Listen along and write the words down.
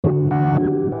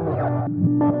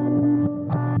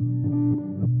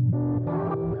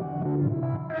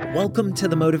Welcome to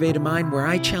The Motivated Mind, where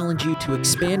I challenge you to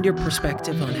expand your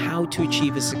perspective on how to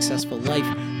achieve a successful life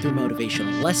through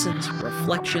motivational lessons,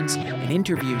 reflections, and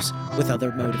interviews with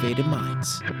other motivated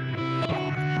minds.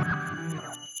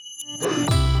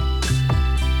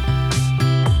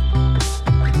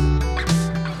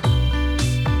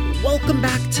 Welcome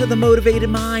back to The Motivated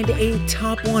Mind, a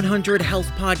top 100 health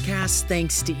podcast.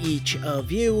 Thanks to each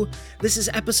of you. This is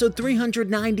episode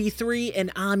 393,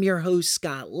 and I'm your host,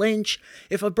 Scott Lynch.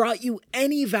 If I brought you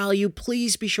any value,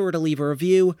 please be sure to leave a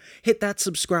review, hit that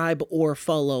subscribe or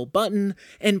follow button,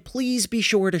 and please be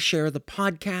sure to share the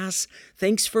podcast.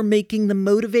 Thanks for making The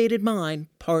Motivated Mind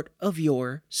part of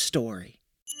your story.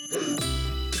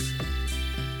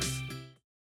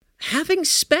 Having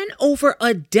spent over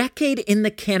a decade in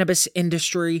the cannabis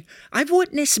industry, I've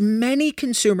witnessed many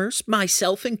consumers,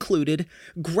 myself included,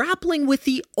 grappling with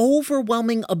the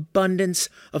overwhelming abundance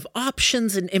of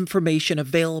options and information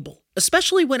available,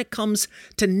 especially when it comes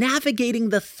to navigating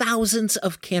the thousands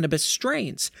of cannabis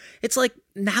strains. It's like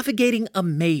navigating a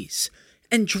maze.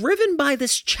 And driven by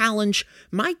this challenge,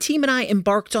 my team and I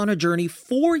embarked on a journey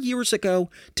 4 years ago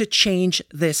to change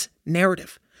this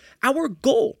narrative. Our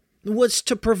goal was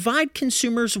to provide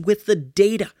consumers with the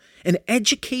data and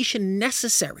education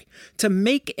necessary to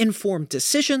make informed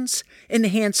decisions,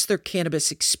 enhance their cannabis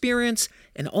experience,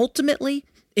 and ultimately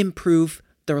improve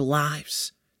their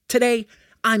lives. Today,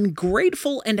 I'm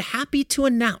grateful and happy to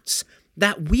announce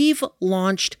that we've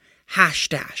launched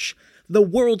Hashdash, the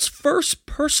world's first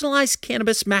personalized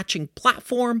cannabis matching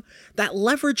platform that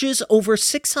leverages over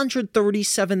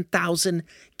 637,000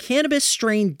 cannabis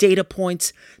strain data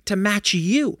points to match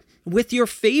you with your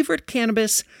favorite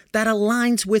cannabis that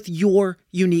aligns with your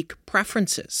unique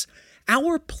preferences.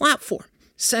 Our platform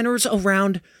centers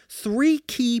around 3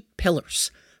 key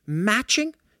pillars: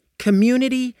 matching,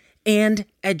 community, and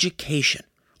education.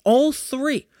 All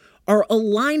 3 are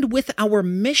aligned with our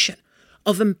mission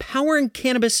of empowering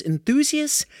cannabis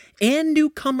enthusiasts and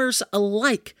newcomers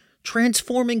alike,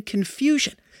 transforming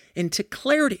confusion into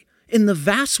clarity in the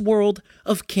vast world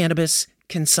of cannabis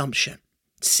consumption.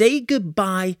 Say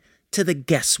goodbye to the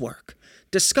guesswork.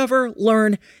 Discover,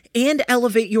 learn, and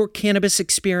elevate your cannabis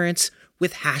experience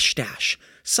with Hashdash.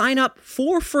 Sign up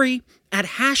for free at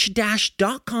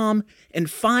hashdash.com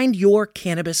and find your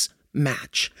cannabis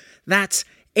match. That's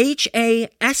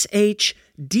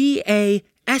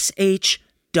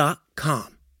hashdash.com.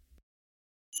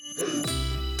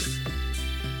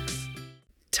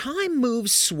 Time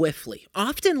moves swiftly,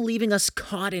 often leaving us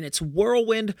caught in its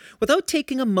whirlwind without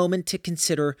taking a moment to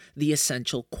consider the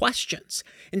essential questions.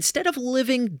 Instead of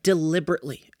living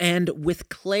deliberately and with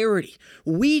clarity,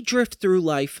 we drift through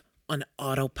life on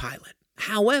autopilot.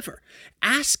 However,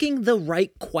 asking the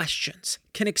right questions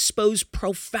can expose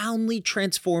profoundly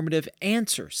transformative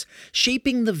answers,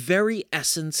 shaping the very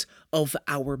essence of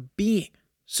our being.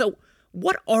 So,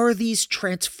 what are these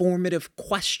transformative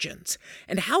questions,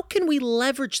 and how can we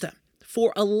leverage them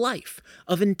for a life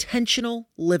of intentional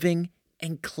living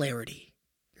and clarity?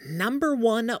 Number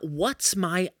 1, what's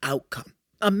my outcome?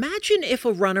 Imagine if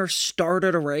a runner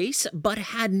started a race but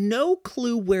had no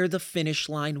clue where the finish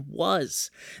line was.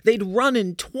 They'd run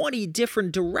in 20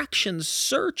 different directions,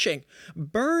 searching,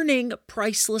 burning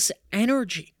priceless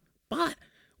energy. But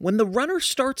when the runner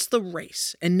starts the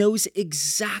race and knows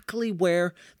exactly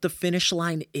where the finish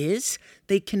line is,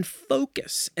 they can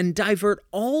focus and divert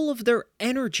all of their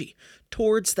energy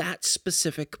towards that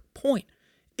specific point.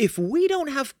 If we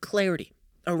don't have clarity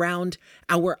around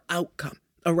our outcome,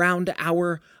 around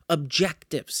our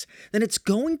objectives, then it's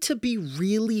going to be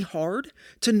really hard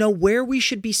to know where we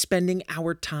should be spending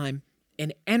our time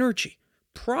and energy.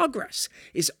 Progress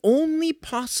is only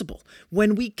possible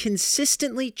when we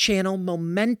consistently channel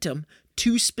momentum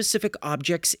to specific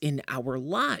objects in our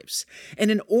lives. And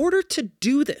in order to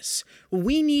do this,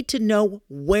 we need to know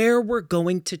where we're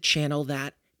going to channel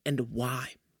that and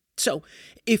why. So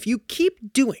if you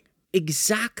keep doing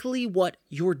exactly what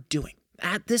you're doing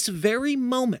at this very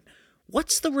moment,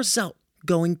 what's the result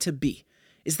going to be?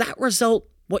 Is that result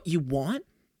what you want?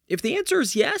 If the answer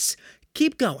is yes,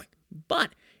 keep going.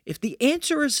 But if the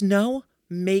answer is no,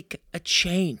 make a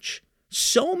change.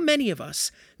 So many of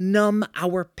us numb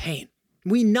our pain.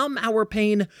 We numb our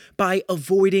pain by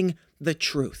avoiding the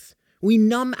truth. We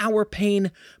numb our pain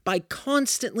by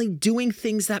constantly doing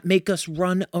things that make us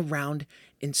run around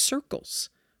in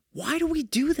circles. Why do we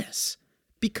do this?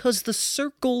 Because the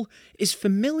circle is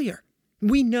familiar.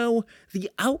 We know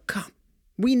the outcome.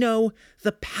 We know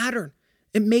the pattern.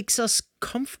 It makes us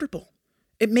comfortable.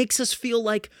 It makes us feel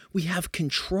like we have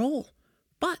control.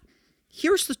 But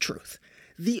here's the truth.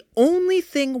 The only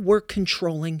thing we're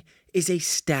controlling is a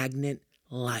stagnant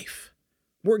life.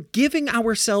 We're giving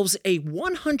ourselves a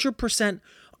 100%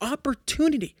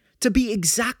 opportunity to be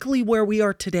exactly where we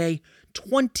are today,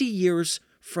 20 years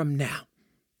from now.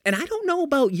 And I don't know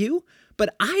about you,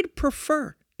 but I'd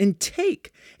prefer and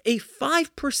take a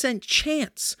 5%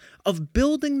 chance of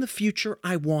building the future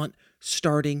I want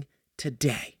starting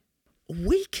today.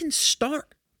 We can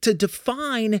start to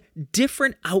define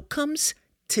different outcomes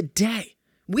today.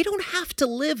 We don't have to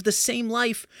live the same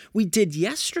life we did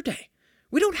yesterday.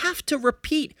 We don't have to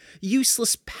repeat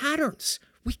useless patterns.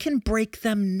 We can break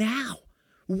them now.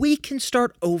 We can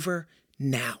start over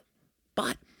now.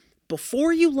 But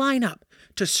before you line up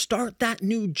to start that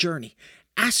new journey,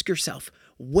 ask yourself,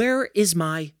 where is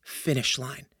my finish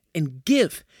line? And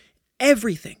give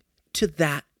everything to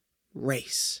that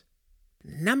race.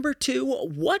 Number 2,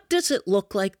 what does it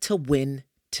look like to win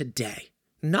today?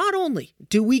 Not only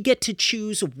do we get to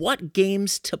choose what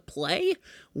games to play,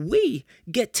 we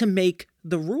get to make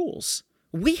the rules.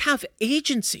 We have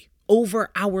agency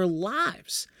over our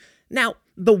lives. Now,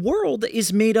 the world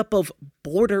is made up of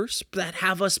borders that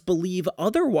have us believe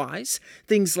otherwise,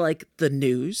 things like the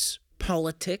news,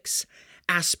 politics,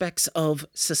 aspects of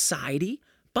society,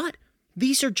 but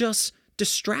these are just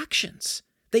distractions.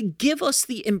 They give us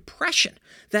the impression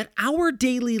that our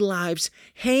daily lives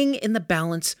hang in the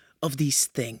balance of these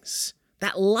things,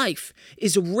 that life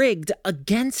is rigged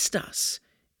against us.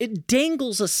 It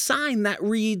dangles a sign that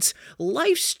reads,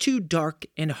 "Life's too dark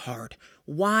and hard.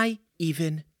 Why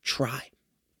even try?"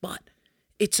 But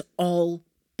it's all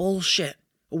bullshit.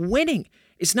 Winning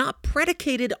is not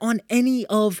predicated on any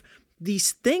of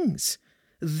these things.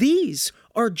 These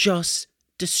are just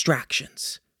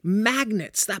distractions,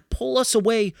 magnets that pull us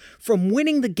away from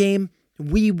winning the game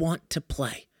we want to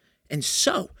play. And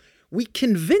so we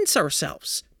convince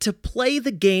ourselves to play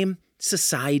the game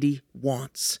society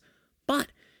wants.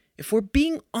 But if we're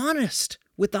being honest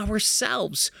with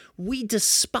ourselves, we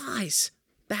despise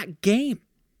that game.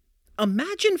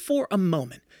 Imagine for a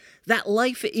moment that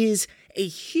life is a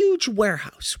huge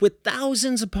warehouse with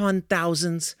thousands upon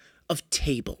thousands of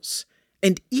tables,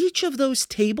 and each of those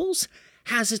tables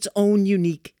has its own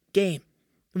unique game.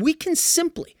 We can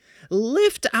simply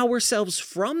lift ourselves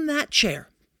from that chair,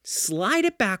 slide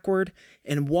it backward,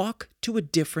 and walk to a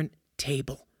different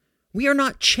table. We are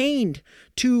not chained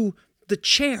to the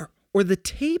chair or the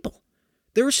table.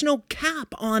 There's no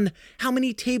cap on how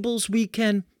many tables we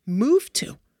can move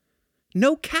to.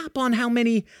 No cap on how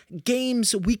many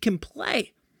games we can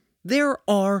play. There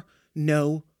are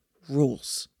no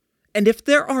rules. And if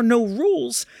there are no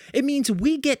rules, it means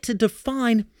we get to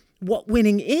define what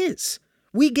winning is.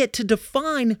 We get to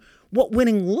define what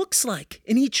winning looks like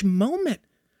in each moment.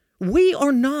 We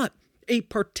are not a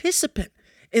participant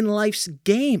in life's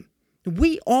game.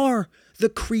 We are the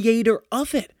creator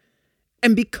of it.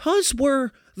 And because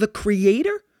we're the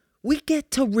creator, we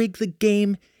get to rig the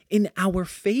game in our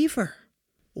favor.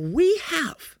 We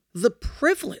have the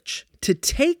privilege to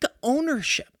take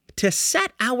ownership, to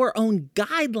set our own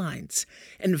guidelines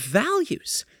and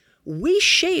values. We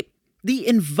shape the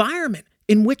environment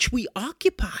in which we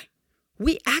occupy.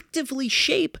 We actively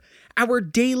shape our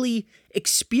daily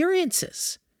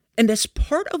experiences. And as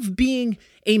part of being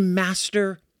a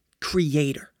master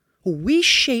creator, we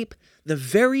shape the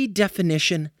very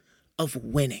definition of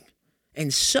winning.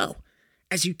 And so,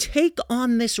 as you take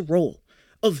on this role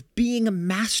of being a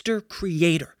master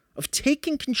creator, of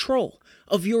taking control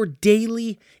of your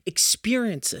daily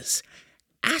experiences,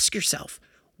 ask yourself,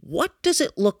 what does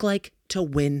it look like to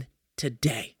win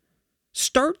today?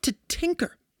 Start to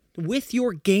tinker with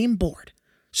your game board.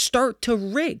 Start to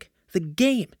rig the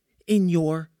game in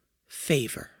your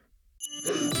favor.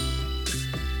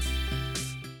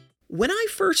 When I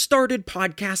first started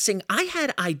podcasting, I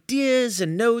had ideas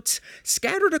and notes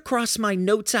scattered across my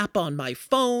notes app on my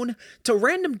phone to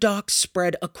random docs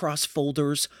spread across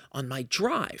folders on my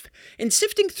drive. And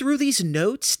sifting through these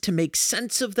notes to make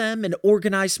sense of them and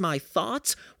organize my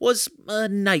thoughts was a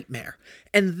nightmare.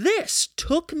 And this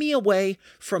took me away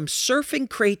from surfing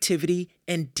creativity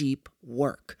and deep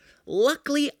work.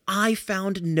 Luckily, I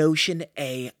found Notion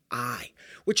AI,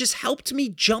 which has helped me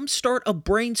jumpstart a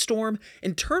brainstorm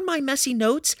and turn my messy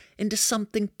notes into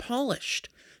something polished.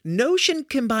 Notion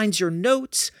combines your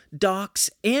notes, docs,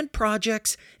 and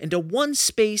projects into one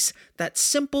space that's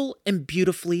simple and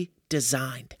beautifully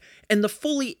designed. And the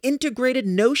fully integrated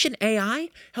Notion AI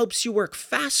helps you work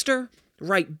faster,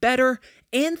 write better,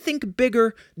 and think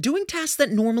bigger, doing tasks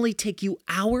that normally take you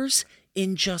hours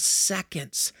in just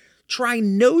seconds. Try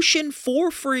Notion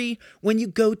for free when you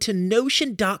go to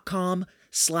notion.com/Squared.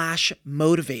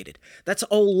 notion.com/motivated. That's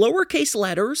all lowercase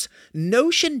letters,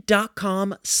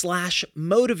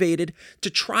 notion.com/motivated to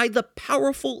try the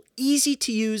powerful, easy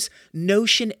to use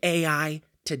Notion AI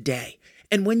today.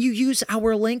 And when you use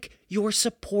our link, you're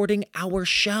supporting our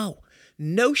show.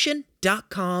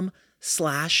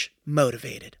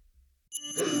 Notion.com/motivated.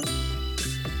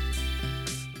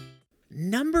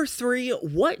 Number 3,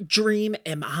 what dream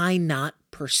am I not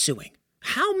pursuing?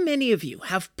 How many of you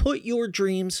have put your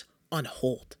dreams on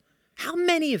hold? How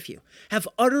many of you have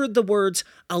uttered the words,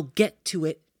 "I'll get to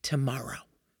it tomorrow"?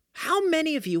 How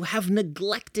many of you have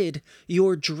neglected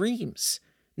your dreams?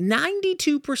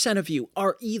 92% of you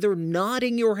are either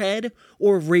nodding your head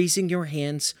or raising your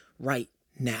hands right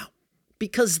now.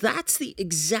 Because that's the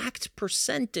exact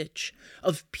percentage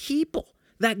of people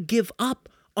that give up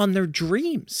on their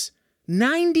dreams.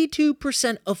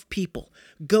 92% of people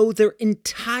go their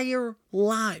entire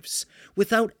lives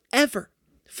without ever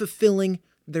fulfilling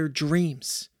their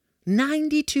dreams.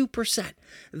 92%.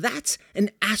 That's an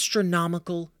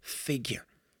astronomical figure.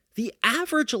 The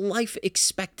average life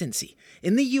expectancy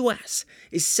in the US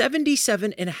is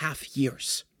 77 and a half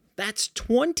years. That's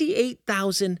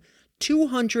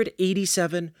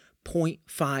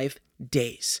 28,287.5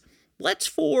 days. Let's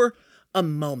for a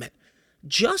moment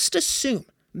just assume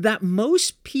that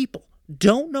most people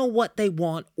don't know what they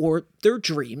want or their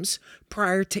dreams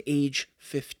prior to age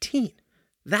 15.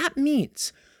 That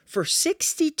means for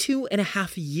 62 and a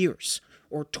half years,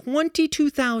 or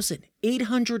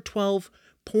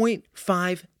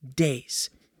 22,812.5 days,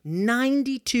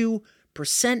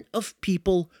 92% of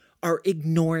people are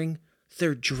ignoring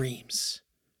their dreams.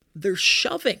 They're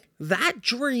shoving that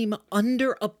dream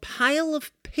under a pile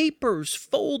of papers,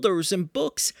 folders, and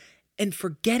books and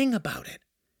forgetting about it.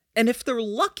 And if they're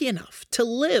lucky enough to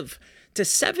live to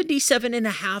 77 and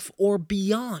a half or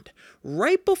beyond,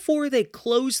 right before they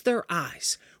close their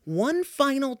eyes, one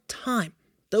final time,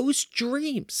 those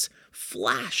dreams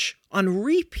flash on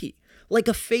repeat like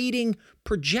a fading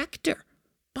projector.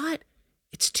 But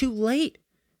it's too late,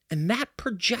 and that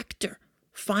projector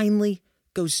finally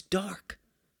goes dark.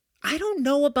 I don't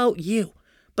know about you,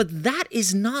 but that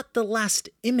is not the last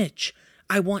image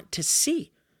I want to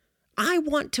see. I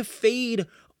want to fade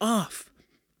off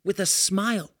with a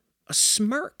smile, a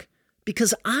smirk,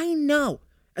 because I know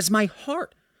as my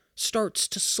heart starts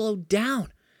to slow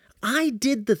down, I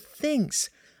did the things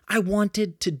I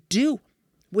wanted to do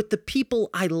with the people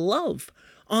I love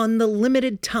on the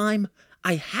limited time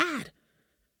I had.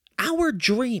 Our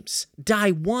dreams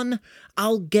die one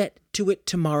 "I'll get to it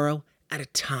tomorrow" at a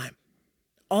time.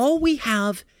 All we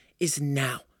have is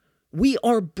now. We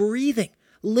are breathing,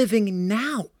 living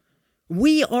now.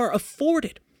 We are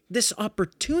afforded this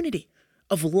opportunity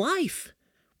of life,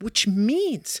 which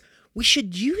means we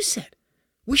should use it.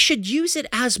 We should use it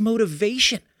as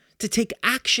motivation to take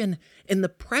action in the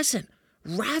present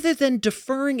rather than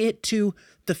deferring it to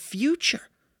the future.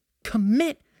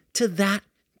 Commit to that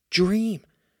dream.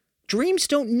 Dreams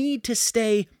don't need to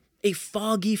stay a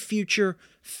foggy future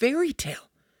fairy tale.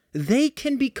 They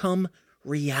can become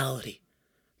reality.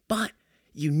 But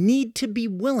you need to be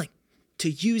willing to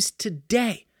use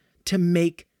today to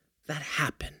make that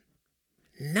happen.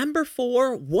 Number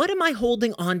 4, what am I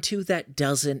holding on to that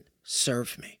doesn't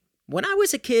serve me? When I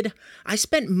was a kid, I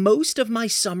spent most of my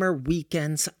summer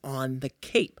weekends on the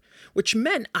Cape, which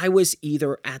meant I was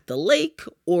either at the lake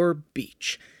or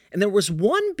beach. And there was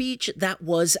one beach that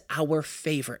was our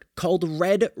favorite, called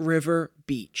Red River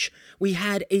Beach. We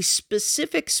had a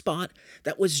specific spot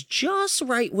that was just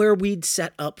right where we'd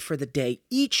set up for the day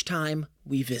each time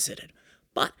we visited.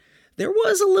 But there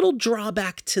was a little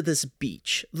drawback to this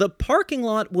beach. The parking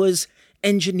lot was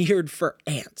engineered for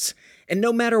ants, and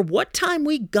no matter what time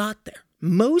we got there,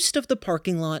 most of the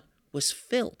parking lot was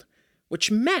filled, which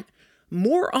meant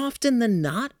more often than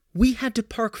not, we had to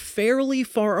park fairly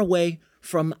far away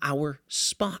from our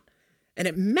spot. And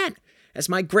it meant, as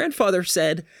my grandfather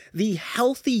said, the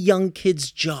healthy young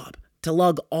kid's job to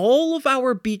lug all of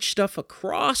our beach stuff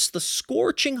across the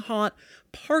scorching hot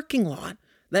parking lot,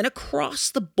 then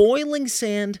across the boiling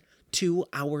sand to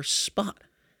our spot.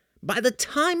 By the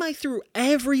time I threw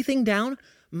everything down,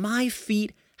 my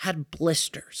feet had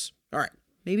blisters. All right,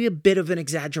 maybe a bit of an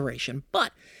exaggeration,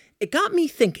 but it got me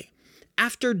thinking.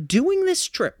 After doing this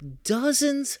trip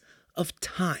dozens of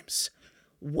times,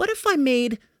 what if I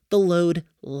made the load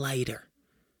lighter?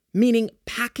 Meaning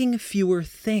packing fewer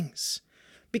things.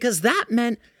 Because that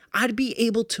meant I'd be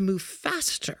able to move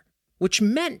faster, which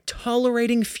meant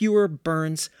tolerating fewer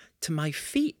burns to my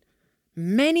feet.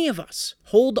 Many of us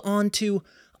hold on to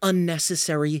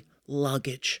unnecessary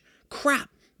luggage, crap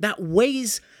that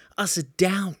weighs us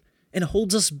down and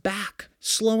holds us back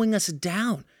slowing us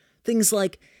down. Things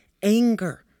like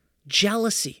anger,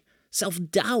 jealousy,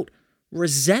 self-doubt,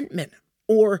 resentment,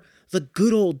 or the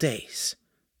good old days.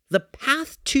 The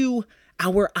path to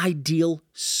our ideal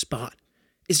spot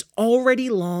is already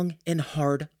long and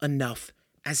hard enough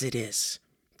as it is.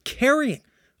 Carrying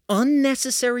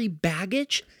unnecessary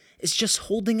baggage is just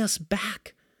holding us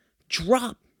back.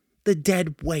 Drop the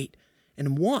dead weight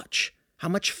and watch how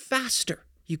much faster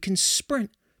you can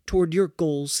sprint toward your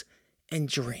goals and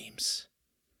dreams.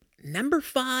 Number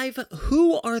 5,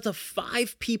 who are the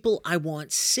 5 people I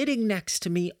want sitting next to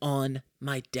me on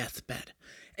my deathbed?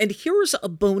 And here's a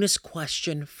bonus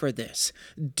question for this.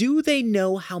 Do they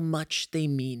know how much they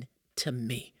mean to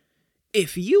me?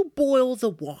 If you boil the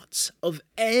wants of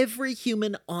every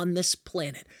human on this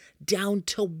planet down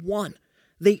to one,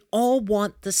 they all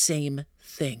want the same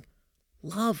thing: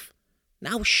 love.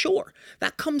 Now, sure,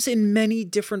 that comes in many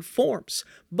different forms,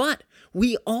 but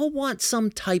we all want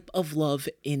some type of love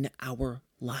in our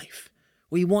life.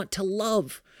 We want to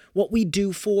love what we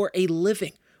do for a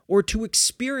living, or to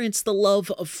experience the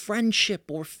love of friendship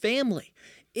or family.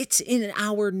 It's in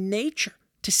our nature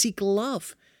to seek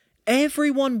love.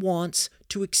 Everyone wants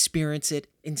to experience it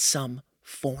in some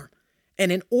form.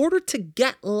 And in order to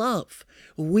get love,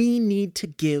 we need to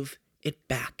give it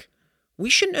back. We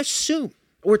shouldn't assume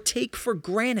or take for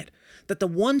granted that the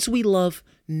ones we love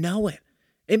know it.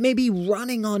 It may be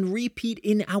running on repeat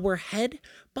in our head,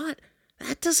 but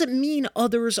that doesn't mean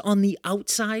others on the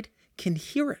outside can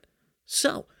hear it.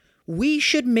 So, we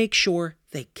should make sure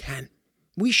they can.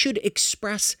 We should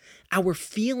express our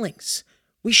feelings.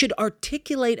 We should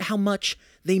articulate how much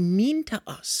they mean to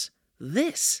us.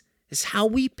 This is how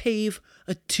we pave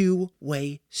a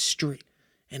two-way street.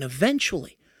 And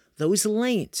eventually, those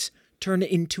lanes turn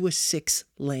into a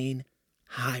 6-lane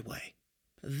highway.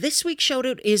 This week's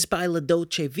shoutout is by La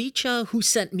Dolce Vita, who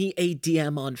sent me a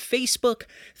DM on Facebook.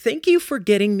 Thank you for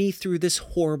getting me through this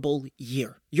horrible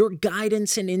year. Your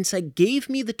guidance and insight gave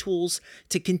me the tools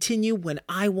to continue when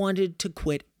I wanted to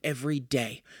quit every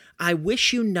day. I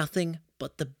wish you nothing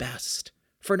but the best.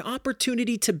 For an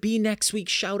opportunity to be next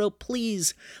week's shoutout,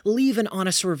 please leave an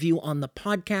honest review on the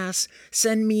podcast.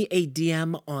 Send me a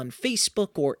DM on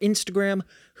Facebook or Instagram.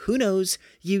 Who knows,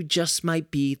 you just might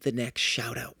be the next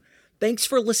shoutout. Thanks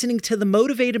for listening to The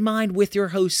Motivated Mind with your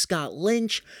host, Scott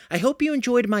Lynch. I hope you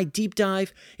enjoyed my deep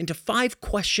dive into 5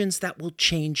 questions that will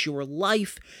change your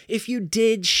life. If you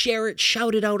did, share it,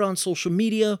 shout it out on social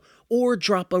media, or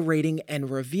drop a rating and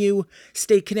review.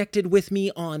 Stay connected with me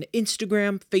on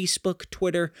Instagram, Facebook,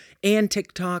 Twitter, and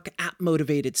TikTok at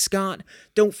Motivated Scott.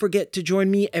 Don't forget to join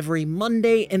me every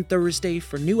Monday and Thursday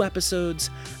for new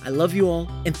episodes. I love you all,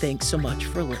 and thanks so much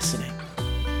for listening.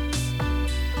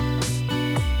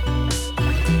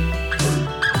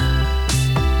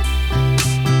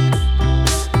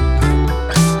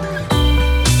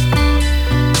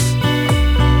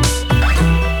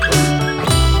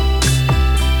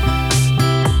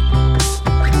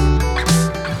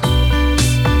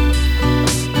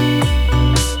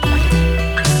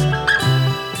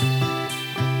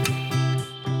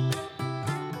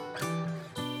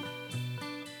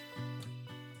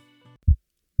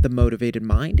 The Motivated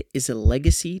Mind is a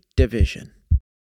legacy division.